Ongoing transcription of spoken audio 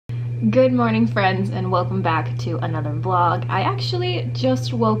Good morning, friends, and welcome back to another vlog. I actually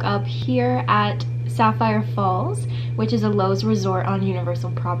just woke up here at Sapphire Falls, which is a Lowe's resort on Universal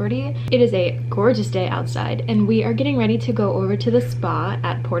property. It is a gorgeous day outside, and we are getting ready to go over to the spa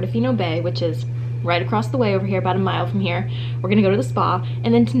at Portofino Bay, which is right across the way over here, about a mile from here. We're gonna go to the spa,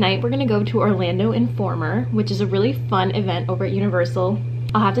 and then tonight we're gonna go to Orlando Informer, which is a really fun event over at Universal.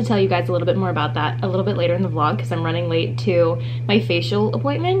 I'll have to tell you guys a little bit more about that a little bit later in the vlog because I'm running late to my facial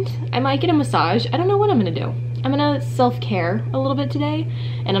appointment. I might get a massage. I don't know what I'm gonna do. I'm gonna self-care a little bit today,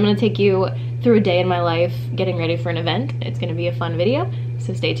 and I'm gonna take you through a day in my life getting ready for an event. It's gonna be a fun video,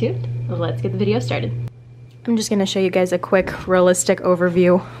 so stay tuned. Let's get the video started. I'm just gonna show you guys a quick realistic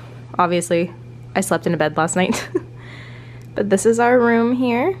overview. Obviously, I slept in a bed last night. But this is our room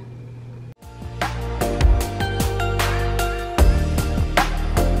here.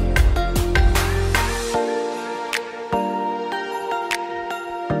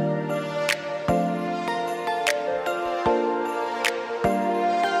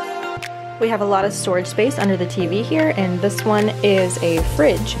 We have a lot of storage space under the TV here, and this one is a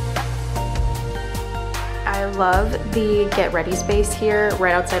fridge. I love the get ready space here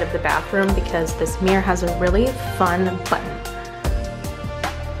right outside of the bathroom because this mirror has a really fun button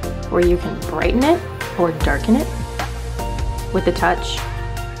where you can brighten it or darken it with the touch.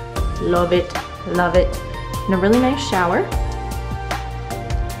 Love it, love it. And a really nice shower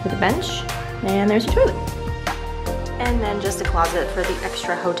with a bench, and there's your toilet. And then just a closet for the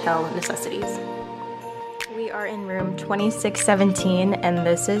extra hotel necessities. We are in room 2617, and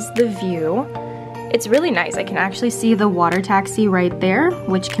this is the view. It's really nice. I can actually see the water taxi right there,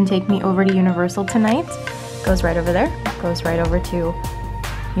 which can take me over to Universal tonight. Goes right over there, goes right over to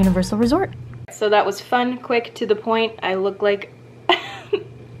Universal Resort. So that was fun, quick, to the point. I look like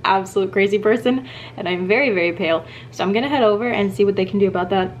absolute crazy person, and I'm very, very pale. So I'm gonna head over and see what they can do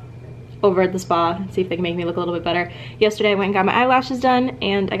about that over at the spa and see if they can make me look a little bit better. Yesterday I went and got my eyelashes done,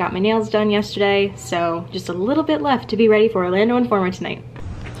 and I got my nails done yesterday, so just a little bit left to be ready for Orlando Informer tonight.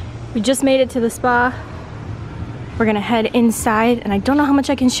 We just made it to the spa. We're gonna head inside, and I don't know how much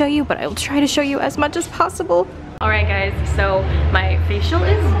I can show you, but I will try to show you as much as possible. Alright guys, so my facial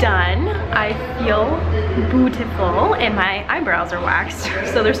is done. I feel beautiful, and my eyebrows are waxed,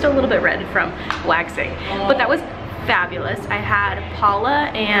 so they're still a little bit red from waxing, but that was fabulous. I had Paula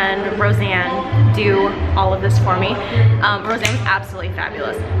and Roseanne do all of this for me. Roseanne was absolutely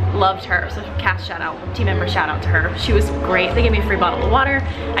fabulous. Loved her. So cast shout out, team member shout out to her. She was great. They gave me a free bottle of water.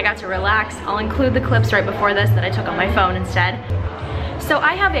 I got to relax. I'll include the clips right before this that I took on my phone instead. So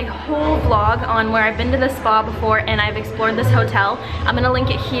I have a whole vlog on where I've been to the spa before and I've explored this hotel. I'm gonna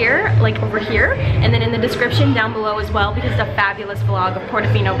link it here, like over here, and then in the description down below as well, because it's a fabulous vlog of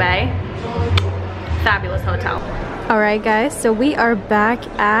Portofino Bay. Fabulous hotel. Alright guys, so we are back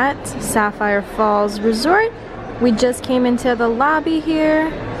at Sapphire Falls Resort. We just came into the lobby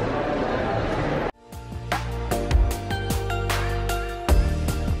here.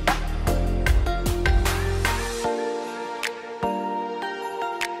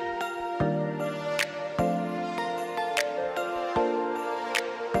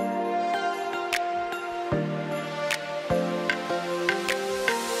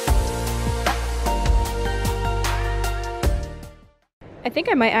 I think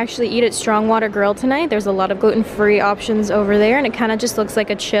I might actually eat at Strong Water Grill tonight. There's a lot of gluten-free options over there, and it kind of just looks like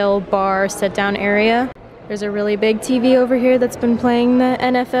a chill bar sit-down area. There's a really big TV over here that's been playing the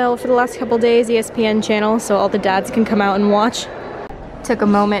NFL for the last couple days, ESPN channel, so all the dads can come out and watch. Took a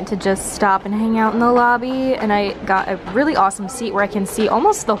moment to just stop and hang out in the lobby, and I got a really awesome seat where I can see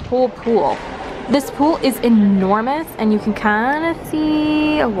almost the whole pool. This pool is enormous, and you can kind of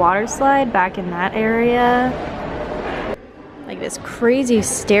see a water slide back in that area. Like this crazy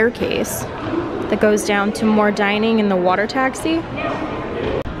staircase that goes down to more dining in the water taxi.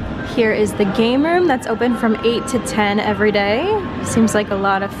 Here is the game room that's open from 8 to 10 every day. Seems like a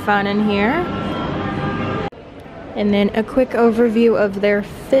lot of fun in here. And then a quick overview of their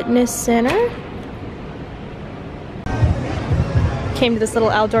fitness center. Came to this little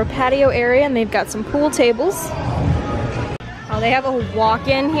outdoor patio area, and they've got some pool tables. Oh, they have a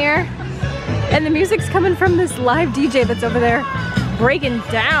walk-in here. And the music's coming from this live DJ that's over there breaking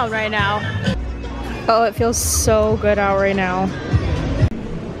down right now. Oh, it feels so good out right now.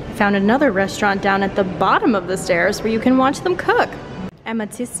 Found another restaurant down at the bottom of the stairs where you can watch them cook.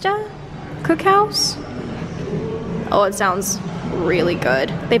 Amatista Cookhouse. Oh, it sounds really good.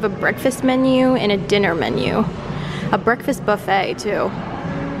 They have a breakfast menu and a dinner menu. A breakfast buffet too.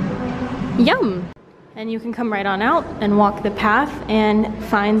 Yum! And you can come right on out and walk the path and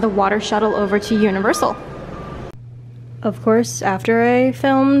find the water shuttle over to Universal. of course, after I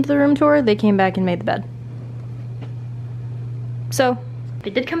filmed the room tour, they came back and made the bed. So, they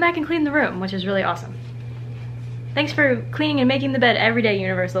did come back and clean the room, which is really awesome. Thanks for cleaning and making the bed every day,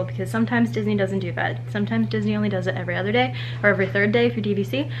 Universal, because sometimes Disney doesn't do that. Sometimes Disney only does it every other day, or every third day for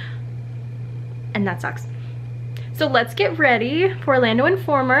DVC, and that sucks. So let's get ready for Orlando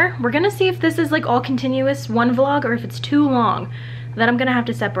Informer. We're gonna see if this is like all continuous one vlog or if it's too long. Then I'm gonna have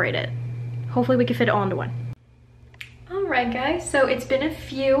to separate it. Hopefully we can fit it all into one. All right guys, so it's been a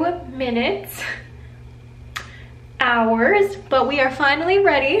few minutes, hours, but we are finally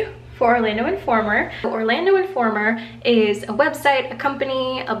ready for Orlando Informer. Orlando Informer is a website, a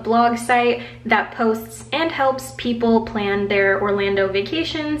company, a blog site that posts and helps people plan their Orlando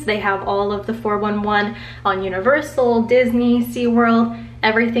vacations. They have all of the 411 on Universal, Disney, SeaWorld,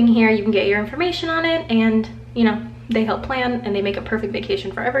 everything here. You can get your information on it, and you know, they help plan and they make a perfect vacation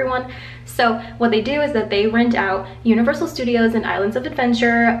for everyone. So what they do is that they rent out Universal Studios and Islands of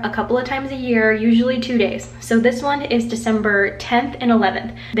Adventure a couple of times a year, usually 2 days. So this one is December 10th and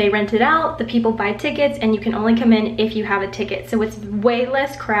 11th. They rent it out, the people buy tickets, and you can only come in if you have a ticket. So it's way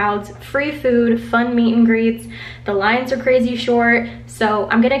less crowds, free food, fun meet and greets. The lines are crazy short. So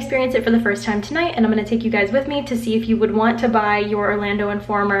I'm gonna experience it for the first time tonight, and I'm gonna take you guys with me to see if you would want to buy your Orlando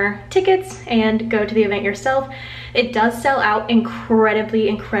Informer tickets and go to the event yourself. It does sell out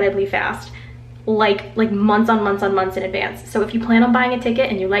incredibly fast, like months on months in advance. So if you plan on buying a ticket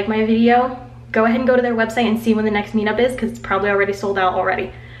and you like my video, go ahead and go to their website and see when the next meetup is, because it's probably already sold out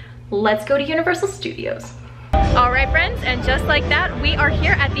already. Let's go to Universal Studios. All right, friends, and just like that, we are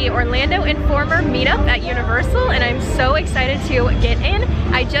here at the Orlando Informer meetup at Universal, and I'm so excited to get in.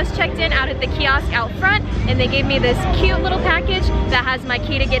 I just checked in out at the kiosk out front, and they gave me this cute little package that has my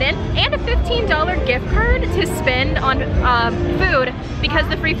key to get in and a $15 gift card to spend on food, because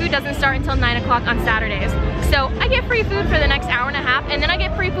the free food doesn't start until 9 o'clock on Saturdays. So I get free food for the next hour and a half, and then I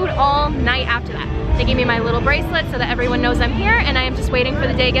get free food all night after that. They gave me my little bracelet so that everyone knows I'm here, and I am just waiting for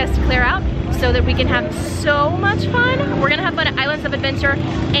the day guests to clear out so that we can have so much fun. We're gonna have fun at Islands of Adventure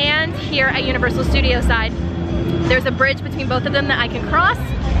and here at Universal Studios side. There's a bridge between both of them that I can cross.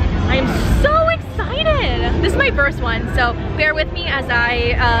 I am so excited. This is my first one, so bear with me as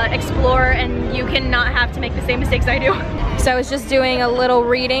I explore, and you cannot have to make the same mistakes I do. So I was just doing a little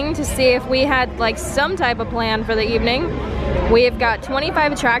reading to see if we had like some type of plan for the evening. We've got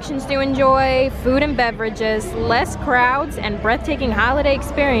 25 attractions to enjoy, food and beverages, less crowds, and breathtaking holiday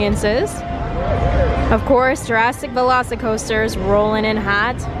experiences. Of course, Jurassic Velocicoasters rolling in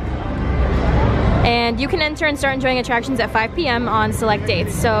hot. And you can enter and start enjoying attractions at 5 p.m. on select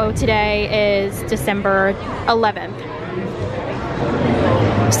dates. So today is December 11th.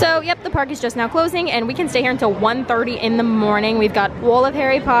 So, yep, the park is just now closing, and we can stay here until 1:30 in the morning. We've got all of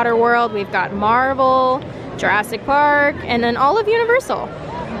Harry Potter World, we've got Marvel, Jurassic Park, and then all of Universal.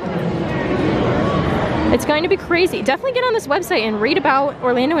 It's going to be crazy. Definitely get on this website and read about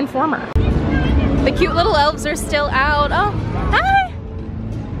Orlando Informer. The cute little elves are still out. Oh, hi!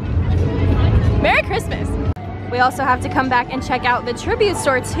 Merry Christmas! We also have to come back and check out the tribute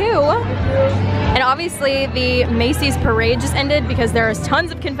store too. And obviously the Macy's parade just ended because there is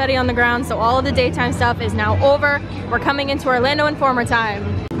tons of confetti on the ground, so all of the daytime stuff is now over. We're coming into Orlando Informer time.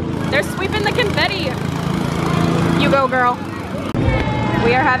 They're sweeping the confetti. You go, girl.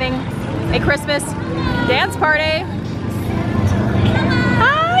 We are having a Christmas dance party.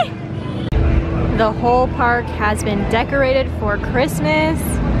 Hi! The whole park has been decorated for Christmas.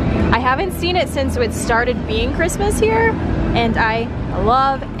 I haven't seen it since it started being Christmas here, and I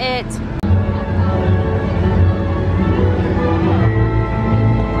love it.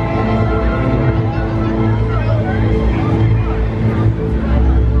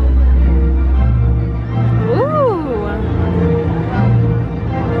 Ooh!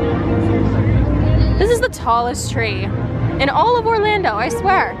 This is the tallest tree in all of Orlando, I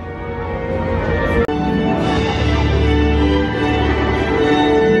swear.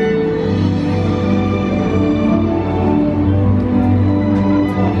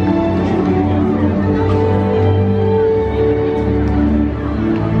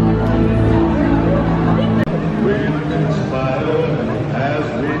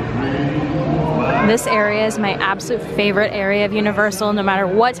 This area is my absolute favorite area of Universal, no matter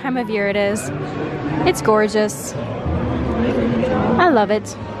what time of year it is. It's gorgeous. I love it.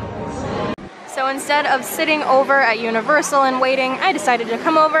 So instead of sitting over at Universal and waiting, I decided to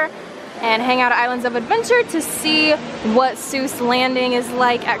come over and hang out at Islands of Adventure to see what Seuss Landing is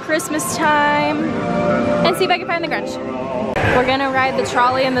like at Christmas time and see if I can find the Grinch. We're gonna ride the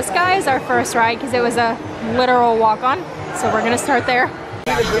trolley in the sky as our first ride because it was a literal walk-on. So we're gonna start there.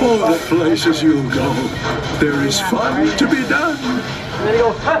 All the places you'll go, there is fun to be done.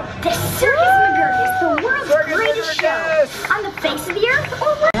 The Circus McGurk is the world's greatest show. On the face of the earth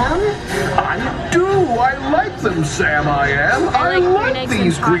or I do. I like them, Sam. I am. I like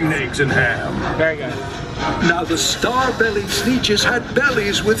these green eggs and ham. Very good. Now the star-bellied Sneetches had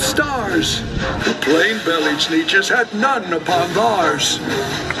bellies with stars. The plain-bellied Sneetches had none upon theirs.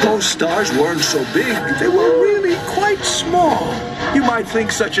 Those stars weren't so big, they were really quite small. You might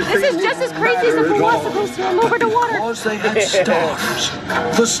think such a thing This is just as crazy as if we were supposed to swim over the water. Because they had stars.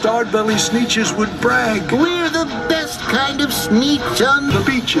 The star-bellied Sneetches would brag. We're the best kind of sneaks on The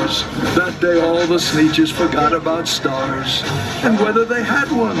beaches. That day all the Sneetches forgot about stars and whether they had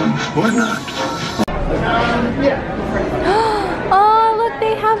one or not. Oh, look,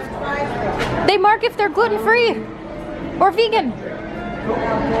 they mark if they're gluten-free or vegan.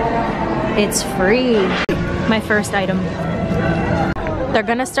 It's free. My first item. They're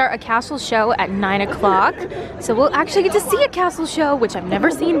gonna start a castle show at 9 o'clock. So we'll actually get to see a castle show, which I've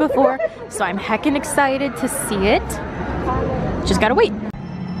never seen before. So I'm heckin' excited to see it. Just gotta wait.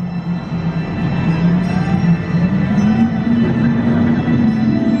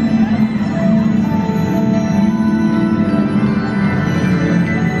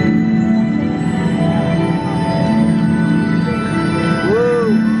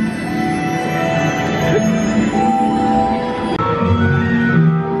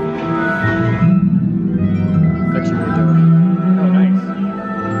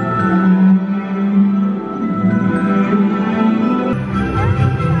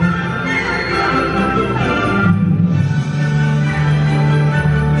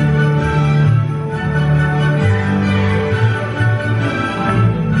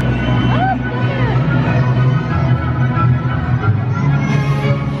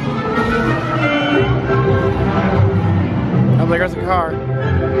 There goes the car.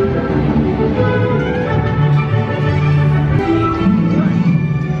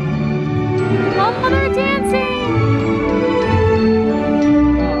 Oh, they're dancing!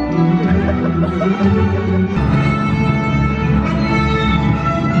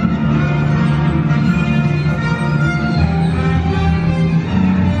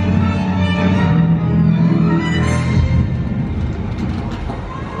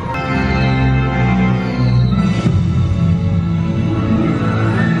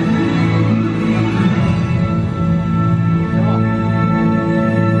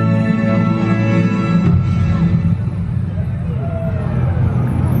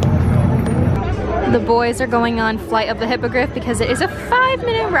 The boys are going on Flight of the Hippogriff because it is a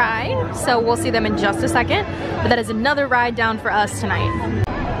 5-minute ride. So we'll see them in just a second. But that is another ride down for us tonight.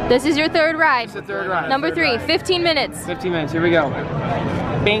 This is your third ride. It's the third ride. Number 3, 15 minutes. 15 minutes, here we go.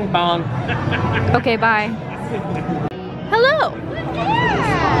 Bing bong. Okay, bye. Hello.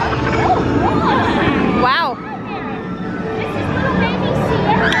 Wow.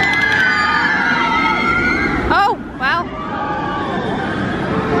 Oh, wow.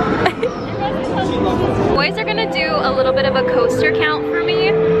 Boys are gonna do a little bit of a coaster count for me.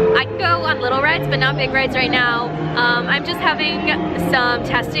 I can go on little rides, but not big rides right now. I'm just having some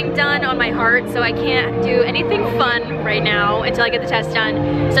testing done on my heart, so I can't do anything fun right now until I get the test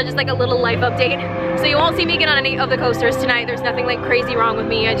done. So just like a little life update. So you won't see me get on any of the coasters tonight. There's nothing like crazy wrong with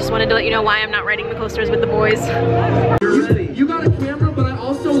me. I just wanted to let you know why I'm not riding the coasters with the boys. You're ready. You got a camera, but I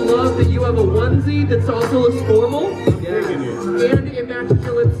also love that you have a onesie that also looks formal. And it matches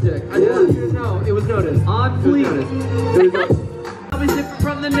your lipstick. I just want you to know, it was noticed. On fleek. Probably different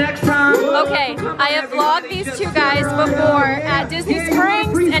from the next time. Okay, I have vlogged these two guys before at Disney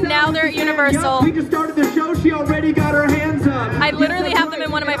Springs, and now they're at Universal. We just started the show. She already got her hands up. I literally have them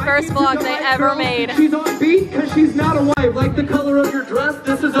in one of my first vlogs I ever made. She's on beat because she's not a wife. Like the color of your dress,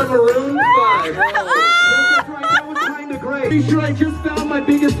 this is a maroon 5. Yes, that's right. That was kind of great. Pretty sure I just found my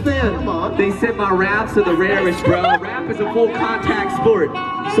biggest fan. Come on. They said my raps are the rarest, bro. Rap is a full contact sport,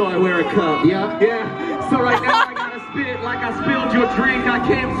 so I wear a cup. Yeah. Yeah. So right now I gotta spit like I spilled your drink. I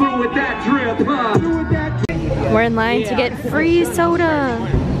can't fool with that drip, huh? We're in line to get free soda.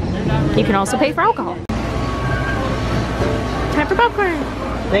 You can also pay for alcohol. Time for popcorn.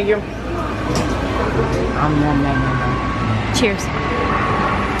 Thank you. Cheers.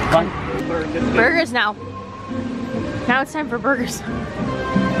 Fun. Burgers now. Now it's time for burgers.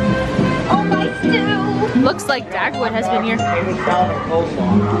 Oh my stew! Looks like Dagwood has been here.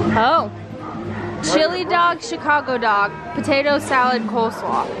 Oh. Chili dog, Chicago dog, potato salad,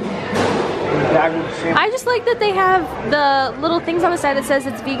 coleslaw. I just like that they have the little things on the side that says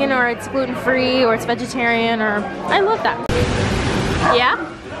it's vegan or it's gluten-free or it's vegetarian, or I love that. Yeah?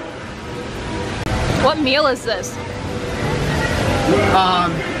 What meal is this?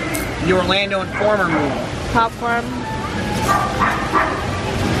 The Orlando Informer movie. Popcorn.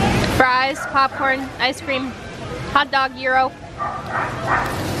 Fries, popcorn, ice cream, hot dog, gyro.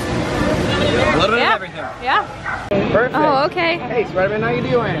 A little bit of everything. Yeah. Perfect. Oh, okay. Hey, Spider-Man, how you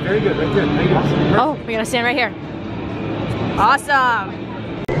doing? Very good, very good. Very good. Awesome. Oh, we gotta stand right here. Awesome.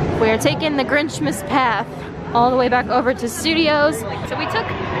 We are taking the Grinchmas path all the way back over to studios. So we took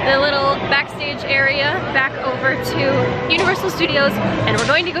the little backstage area back over to Universal Studios, and we're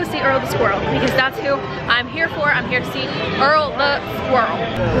going to go see Earl the Squirrel because that's who I'm here for. I'm here to see Earl the Squirrel.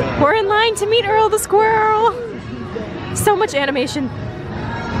 We're in line to meet Earl the Squirrel. So much animation.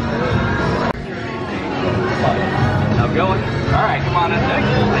 I'm going. All right, come on in.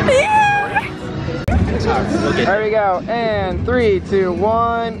 There we go. And 3, 2,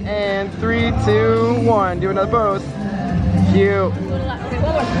 1. And 3, 2, 1. Do another pose. Cute.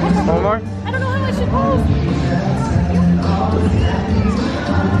 One more. I don't know how I should pose.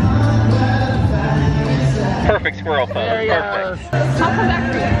 Perfect squirrel pose. There he goes. I'll come back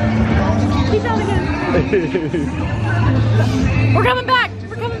for you. Keep down again. We're coming back.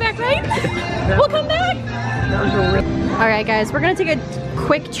 We're coming back, right? We'll come back. All right, guys. We're gonna take a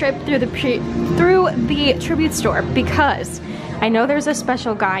quick trip through the tribute store because I know there's a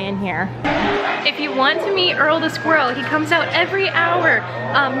special guy in here. If you want to meet Earl the Squirrel, he comes out every hour,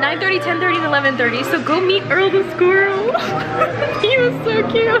 9:30, 10:30, and 11:30. So go meet Earl the Squirrel. He was so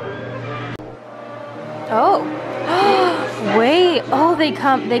cute. Oh, wait. Oh, they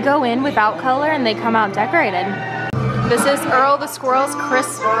go in without color and they come out decorated. This is Earl the Squirrel's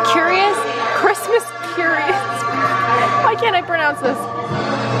Christmas Curious. Why can't I pronounce this?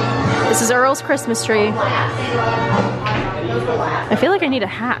 This is Earl's Christmas tree. I feel like I need a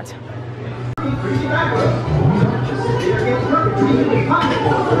hat.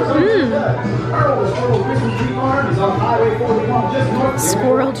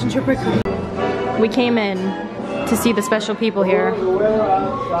 Squirrel gingerbread cookie. We came in to see the special people here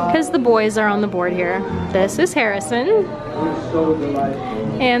because the boys are on the board here. This is Harrison.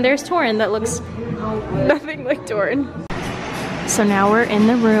 And there's Torin that looks nothing like Torin. So now we're in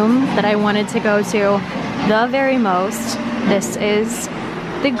the room that I wanted to go to the very most. This is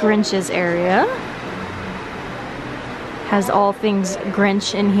the Grinch's area. Has all things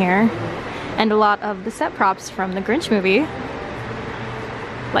Grinch in here and a lot of the set props from the Grinch movie.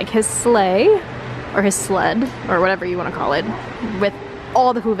 Like his sleigh or his sled or whatever you want to call it with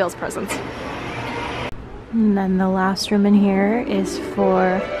all the Whoville's presents. And then the last room in here is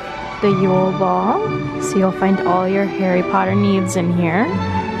for the Yule Ball. So you'll find all your Harry Potter needs in here.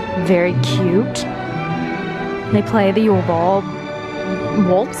 Very cute. They play the Yule Ball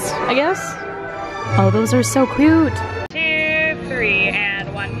waltz, I guess. Oh, those are so cute. 2, 3,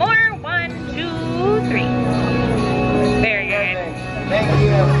 and one more. 1, 2, 3. Very good. Thank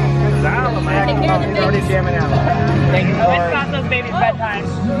you. He's already jamming out. Thank you, It's not those babies' bedtime.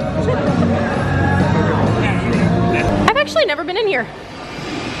 I've actually never been in here.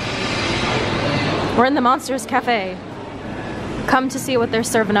 We're in the Monsters Cafe. Come to see what they're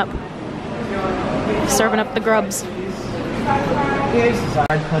serving up. Serving up the grubs.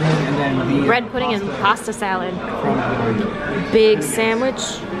 Bread pudding and pasta salad. Big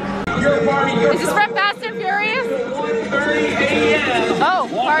sandwich. Is this from Fast and Furious? 1:30 a.m. Oh,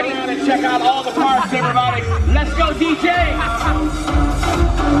 party. Walk around and check out all the parks, everybody. Let's go, DJ!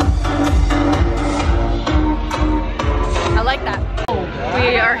 I like that.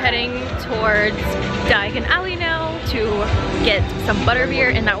 We are heading towards Diagon Alley now to get some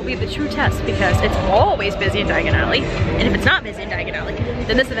butterbeer, and that will be the true test because it's always busy in Diagon Alley. And if it's not busy in Diagon Alley,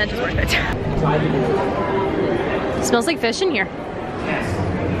 then this event is worth it. It smells like fish in here.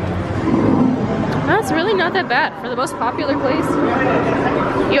 That's really not that bad for the most popular place.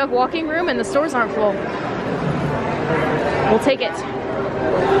 You have walking room and the stores aren't full. We'll take it.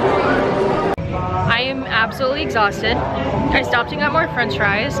 I am absolutely exhausted. I stopped and got more french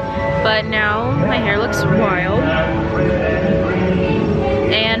fries, but now my hair looks wild.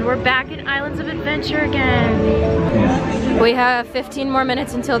 And we're back in Islands of Adventure again. We have 15 more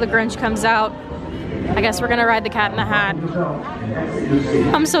minutes until the Grinch comes out. I guess we're gonna ride the Cat in the Hat.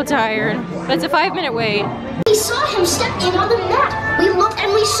 I'm so tired. It's a 5-minute wait. We saw him step in on the mat. We looked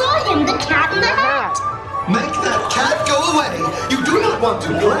and we saw him, the Cat in the Hat. Make that cat go away. You do not want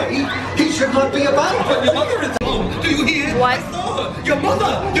to play. He should not be about. But your mother is home. Do you hear? What? Your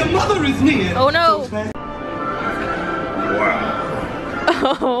mother is near. Oh no.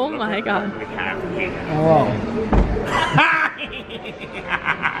 Oh my god. Oh.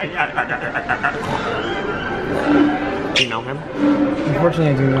 Do you know him? Unfortunately,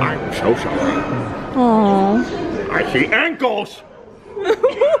 I do not. I'm so sorry. Oh. I see ankles!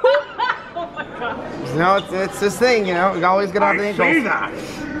 No, it's this thing, you know. We always get off the ankles. I see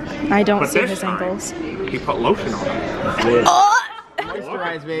that. I don't But see this his time, ankles. He put lotion on them.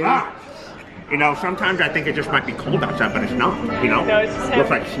 Moisturize, baby. Ah. You know, sometimes I think it just might be cold outside, but it's not. You know, No, it's just looks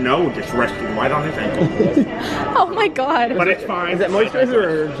like snow just resting right on his ankle. Oh my god. But it's fine. Is that moisturizer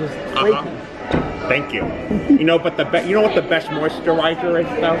or just Thank you. You know, but you know what the best moisturizer is,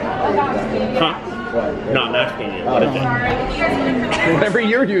 though? Huh? No, I'm asking you. What is it? whatever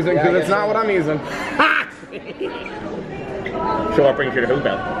you're using? Because it's not what I'm using. So what brings you to Who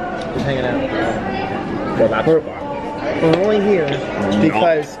Bell? Just hanging out. Well, that's We're only here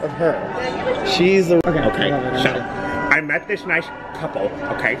because of her. She's the Okay, so I met this nice couple.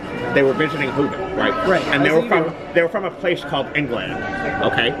 Okay, they were visiting Hoover, right? Right. And they were from a place called England.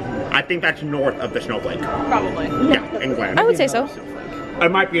 Okay, I think that's north of the snowflake. Probably. Yeah, England. I would say so.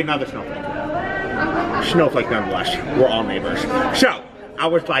 It might be another snowflake. Snowflake nonetheless. We're all neighbors. So I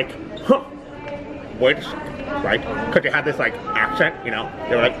was like, huh. Wait a second. Right? Because they had this like accent, you know.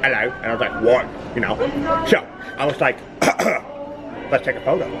 They were like, hello, and I was like, what? You know. So I was like, let's take a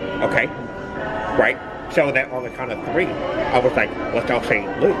photo, okay? Right? So then on the count of 3, I was like, let's all say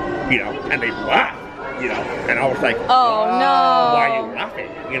Lou, you know. And they laughed, you know. And I was like, Oh no. why are you laughing?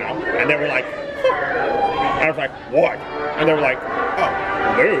 You know. And they were like, huh. And I was like, what? And they were like, oh,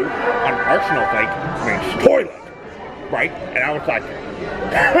 Lou on our snowflake means toilet, right? And I was like.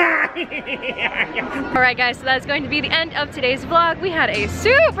 Alright guys, so that's going to be the end of today's vlog. We had a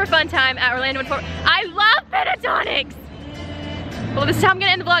super fun time at Orlando Informer. I love Pentatonics! Well, this is how I'm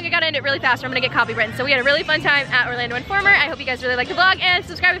gonna end the vlog. I gotta end it really fast or I'm gonna get copywritten. So we had a really fun time at Orlando Informer. I hope you guys really liked the vlog and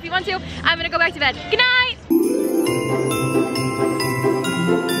subscribe if you want to. I'm gonna go back to bed. Good night!